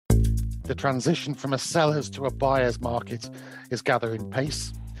the transition from a seller's to a buyer's market is gathering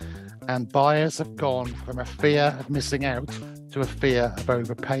pace, and buyers have gone from a fear of missing out to a fear of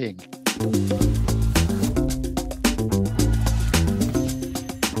overpaying.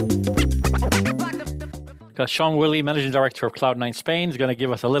 Got Sean Willey, Managing Director of Cloud9 Spain, is going to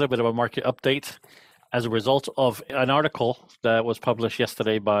give us a little bit of a market update as a result of an article that was published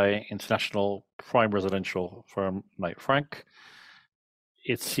yesterday by international prime residential firm Knight Frank.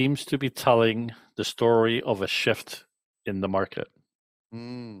 It seems to be telling the story of a shift in the market.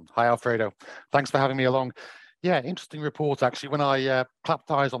 Hi, Alfredo. Thanks for having me along. Yeah, interesting report, actually. When I clapped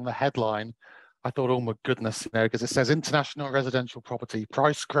eyes on the headline, I thought, oh my goodness, because it says international residential property,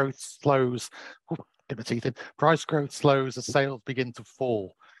 price growth slows. Get my teeth in. Price growth slows as sales begin to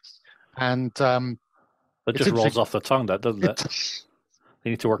fall. And it just rolls off the tongue, that doesn't it?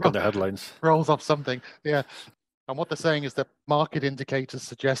 They need to work on their headlines. Rolls off something, yeah. And what they're saying is that market indicators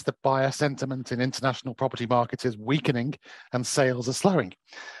suggest that buyer sentiment in international property markets is weakening and sales are slowing.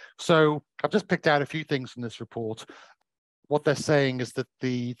 So I've just picked out a few things from this report. What they're saying is that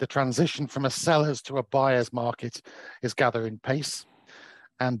the transition from a seller's to a buyer's market is gathering pace,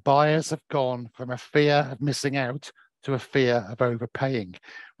 and buyers have gone from a fear of missing out to a fear of overpaying,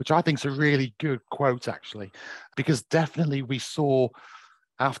 which I think is a really good quote, actually, because definitely we saw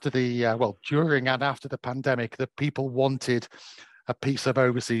after during and after the pandemic that people wanted a piece of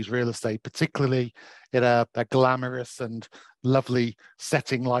overseas real estate, particularly in a glamorous and lovely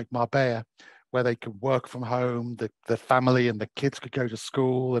setting like Marbella, where they could work from home, the family and the kids could go to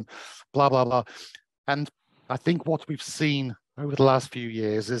school and blah, blah, blah. And I think what we've seen over the last few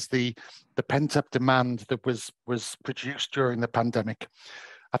years is the pent-up demand that was produced during the pandemic.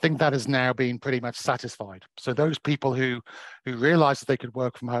 I think that has now been pretty much satisfied. So those people who realized that they could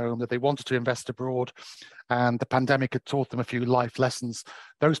work from home, that they wanted to invest abroad, and the pandemic had taught them a few life lessons,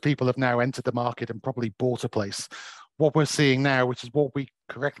 those people have now entered the market and probably bought a place. What we're seeing now, which is what we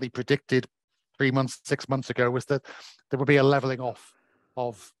correctly predicted 3 months, 6 months ago, was that there would be a leveling off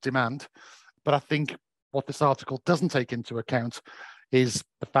of demand. But I think what this article doesn't take into account is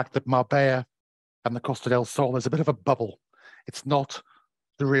the fact that Marbella and the Costa del Sol is a bit of a bubble. It's not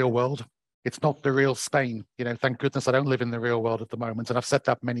the real world. It's not the real Spain. Thank goodness I don't live in the real world at the moment. And I've said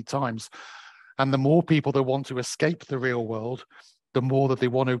that many times. And the more people that want to escape the real world, the more that they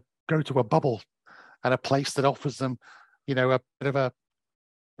want to go to a bubble and a place that offers them, a bit of a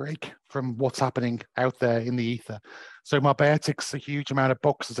break from what's happening out there in the ether. So Marbella ticks a huge amount of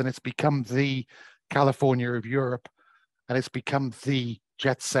boxes, and it's become the California of Europe, and it's become the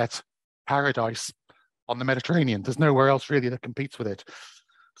jet set paradise on the Mediterranean. There's nowhere else really that competes with it.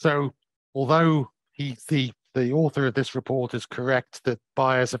 So although the author of this report is correct that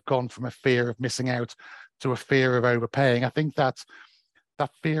buyers have gone from a fear of missing out to a fear of overpaying, I think that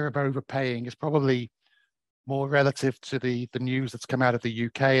fear of overpaying is probably more relative to the news that's come out of the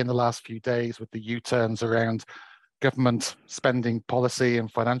UK in the last few days with the U-turns around government spending policy and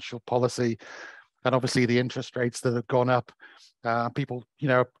financial policy, and obviously the interest rates that have gone up, people,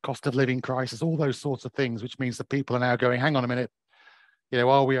 cost of living crisis, all those sorts of things, which means that people are now going, hang on a minute,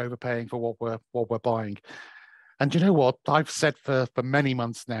 are we overpaying for what we're buying? And you know what? I've said for many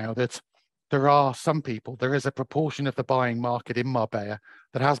months now that there is a proportion of the buying market in Marbella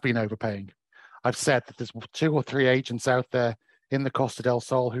that has been overpaying. I've said that there's 2 or 3 agents out there in the Costa del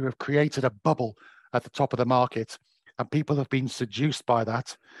Sol who have created a bubble at the top of the market, and people have been seduced by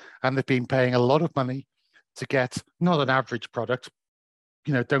that, and they've been paying a lot of money to get not an average product.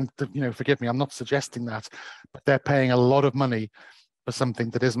 Forgive me, I'm not suggesting that, but they're paying a lot of money for something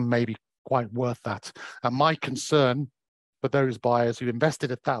that isn't maybe quite worth that. And my concern for those buyers who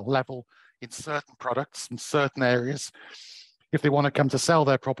invested at that level in certain products in certain areas, if they want to come to sell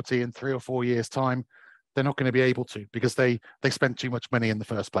their property in 3 or 4 years' time, they're not going to be able to, because they spent too much money in the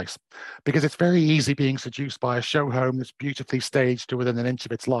first place. Because it's very easy being seduced by a show home that's beautifully staged to within an inch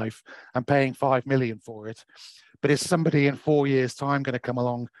of its life and paying 5 million for it. But is somebody in 4 years' time going to come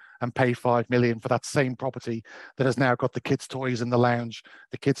along and pay 5 million for that same property that has now got the kids' toys in the lounge,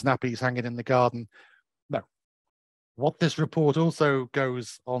 the kids' nappies hanging in the garden? No. What this report also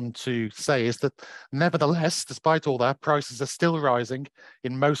goes on to say is that nevertheless, despite all that, prices are still rising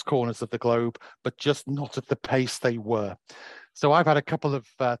in most corners of the globe, but just not at the pace they were. So I've had a couple of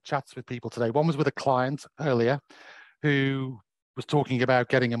chats with people today. One was with a client earlier who was talking about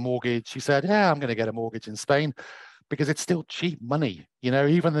getting a mortgage. He said, yeah, I'm going to get a mortgage in Spain because it's still cheap money.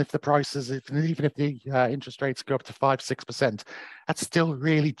 Even if the prices, even if the interest rates go up to 5-6%, that's still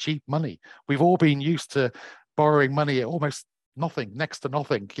really cheap money. We've all been used to borrowing money at almost nothing, next to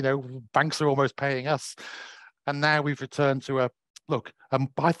nothing. Banks are almost paying us. And now we've returned to look,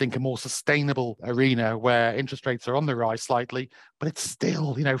 I think a more sustainable arena where interest rates are on the rise slightly, but it's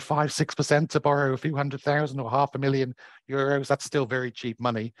still, 5-6% to borrow a few 100,000 or €500,000. That's still very cheap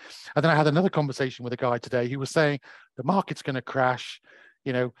money. And then I had another conversation with a guy today who was saying the market's going to crash,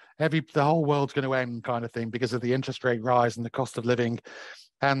 the whole world's going to end kind of thing because of the interest rate rise and the cost of living.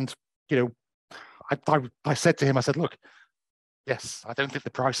 And, I said to him, I said, look, yes, I don't think the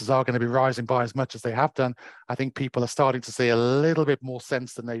prices are going to be rising by as much as they have done. I think people are starting to see a little bit more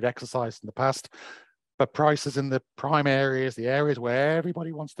sense than they've exercised in the past. But prices in the prime areas, the areas where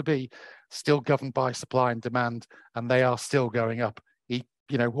everybody wants to be, still governed by supply and demand, and they are still going up,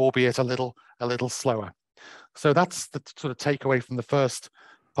 albeit a little slower. So that's the sort of takeaway from the first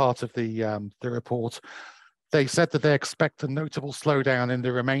part of the report. They said that they expect a notable slowdown in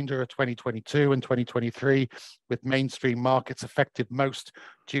the remainder of 2022 and 2023, with mainstream markets affected most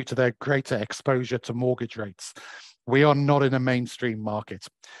due to their greater exposure to mortgage rates. We are not in a mainstream market.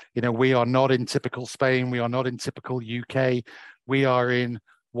 We are not in typical Spain. We are not in typical UK. We are in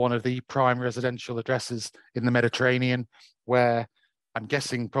one of the prime residential addresses in the Mediterranean, where I'm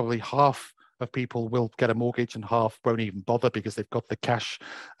guessing probably half of people will get a mortgage and half won't even bother because they've got the cash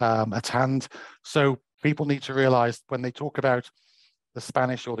at hand. So people need to realize when they talk about the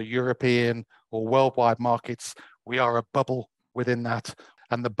Spanish or the European or worldwide markets, we are a bubble within that.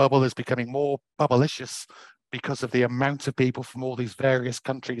 And the bubble is becoming more bubblicious because of the amount of people from all these various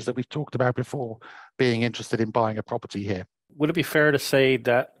countries that we've talked about before being interested in buying a property here. Would it be fair to say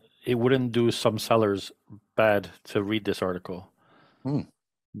that it wouldn't do some sellers bad to read this article?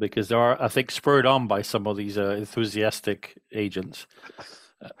 Because they are, I think, spurred on by some of these enthusiastic agents.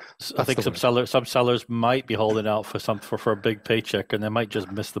 I think some sellers might be holding out for a big paycheck, and they might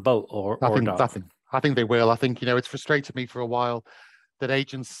just miss the boat or not. I think they will. I think it's frustrated me for a while that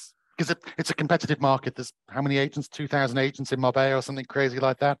agents, because it's a competitive market. There's how many agents? 2,000 agents in Marbella or something crazy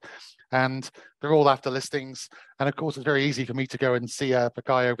like that, and they're all after listings. And of course, it's very easy for me to go and see a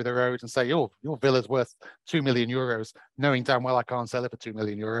guy over the road and say, "Oh, your villa's worth €2 million," knowing damn well I can't sell it for €2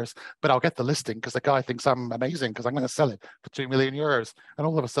 million, but I'll get the listing because the guy thinks I'm amazing because I'm going to sell it for €2 million. And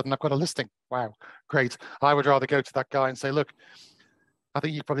all of a sudden, I've got a listing. Wow, great! I would rather go to that guy and say, "Look, I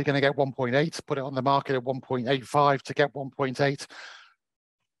think you're probably going to get 1.8. Put it on the market at 1.85 to get 1.8."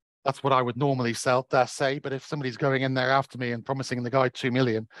 That's what I would normally say. But if somebody's going in there after me and promising the guy 2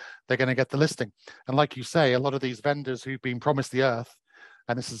 million, they're going to get the listing. And like you say, a lot of these vendors who've been promised the earth,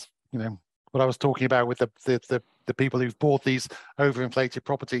 and this is, what I was talking about with the people who've bought these overinflated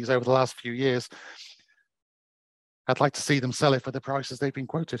properties over the last few years, I'd like to see them sell it for the prices they've been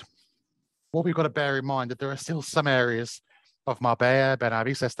quoted. What we've got to bear in mind that there are still some areas of Marbella,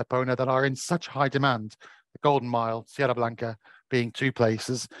 Benavis, Estepona that are in such high demand, the Golden Mile, Sierra Blanca being two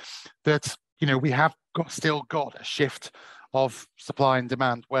places, that we have still got a shift of supply and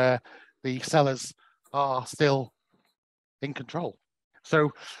demand where the sellers are still in control.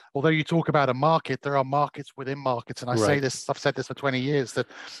 So although you talk about a market, there are markets within markets. And I say this, I've said this for 20 years, that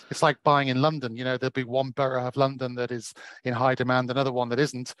it's like buying in London. There'll be one borough of London that is in high demand, another one that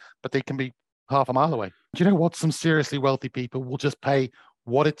isn't, but they can be half a mile away. Do you know what? Some seriously wealthy people will just pay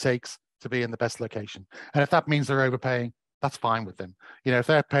what it takes to be in the best location. And if that means they're overpaying, that's fine with them. If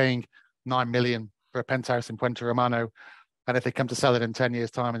they're paying 9 million for a penthouse in Puente Romano, and if they come to sell it in 10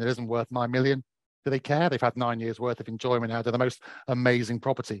 years' time and it isn't worth 9 million, do they care? They've had 9 years worth of enjoyment out of the most amazing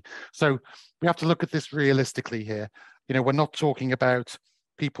property. So we have to look at this realistically here. We're not talking about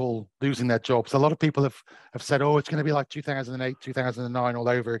people losing their jobs. A lot of people have said, oh, it's going to be like 2008, 2009 all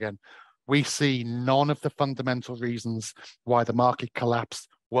over again. We see none of the fundamental reasons why the market collapsed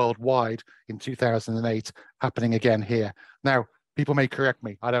worldwide in 2008 happening again here. Now, people may correct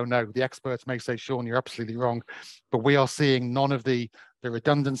me. I don't know. The experts may say, Sean, you're absolutely wrong. But we are seeing none of the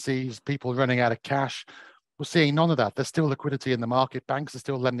redundancies, people running out of cash. We're seeing none of that. There's still liquidity in the market. Banks are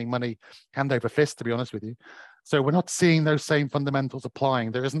still lending money hand over fist, to be honest with you. So we're not seeing those same fundamentals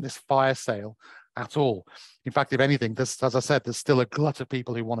applying. There isn't this fire sale at all. In fact, if anything, as I said, there's still a glut of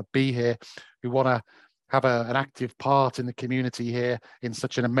people who want to be here, who want to have an active part in the community here in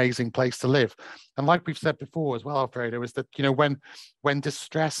such an amazing place to live. And like we've said before as well, Alfredo, is that, when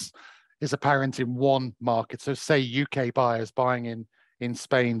distress is apparent in one market, so say UK buyers buying in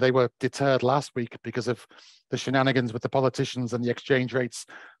Spain, they were deterred last week because of the shenanigans with the politicians and the exchange rates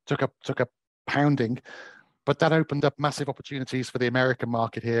took a pounding. But that opened up massive opportunities for the American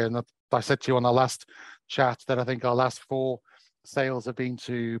market here. And I said to you on our last chat that I think our last 4 sales have been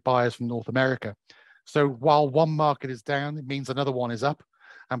to buyers from North America. So while one market is down, it means another one is up.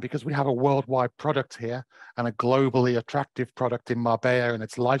 And because we have a worldwide product here and a globally attractive product in Marbella and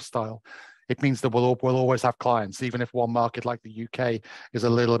its lifestyle, it means that we'll always have clients, even if one market like the UK is a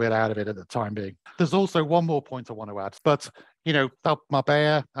little bit out of it at the time being. There's also one more point I want to add, but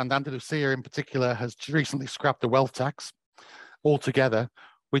Marbella and Andalusia in particular has recently scrapped the wealth tax altogether,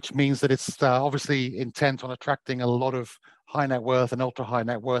 which means that it's obviously intent on attracting a lot of high net worth and ultra high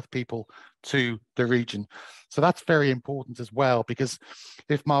net worth people to the region. So that's very important as well, because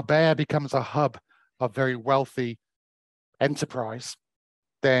if Marbella becomes a hub of very wealthy enterprise,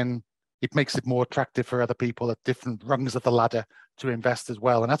 then it makes it more attractive for other people at different rungs of the ladder to invest as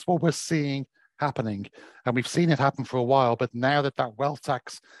well. And that's what we're seeing happening. And we've seen it happen for a while, but now that that wealth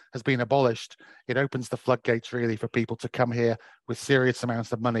tax has been abolished, it opens the floodgates really for people to come here with serious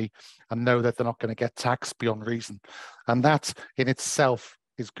amounts of money and know that they're not going to get taxed beyond reason. And that in itself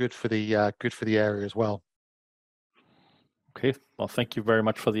is good for the area as well. Okay, well, thank you very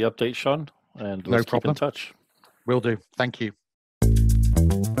much for the update, Sean, and let's keep in touch. Will do. Thank you.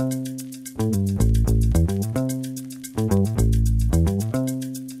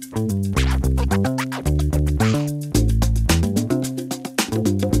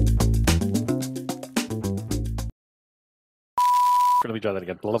 Let me try that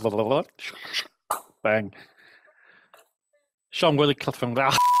again. Blah, blah, blah, blah. Bang. Sean Willie cut from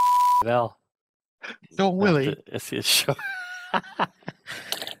that. Well, Sean Willie. It's Sean.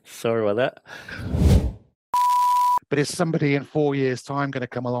 Sorry about that. But is somebody in 4 years' time going to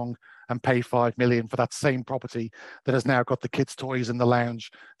come along and pay $5 million for that same property that has now got the kids' toys in the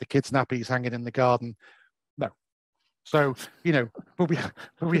lounge, the kids' nappies hanging in the garden? No. So, but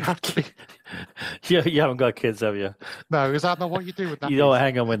we have to be. Yeah, you haven't got kids, have you? No, is that not what you do with nappies? You don't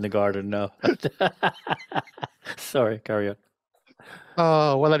hang them in the garden, no. Sorry, carry on.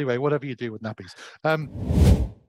 Oh, well, anyway, whatever you do with nappies.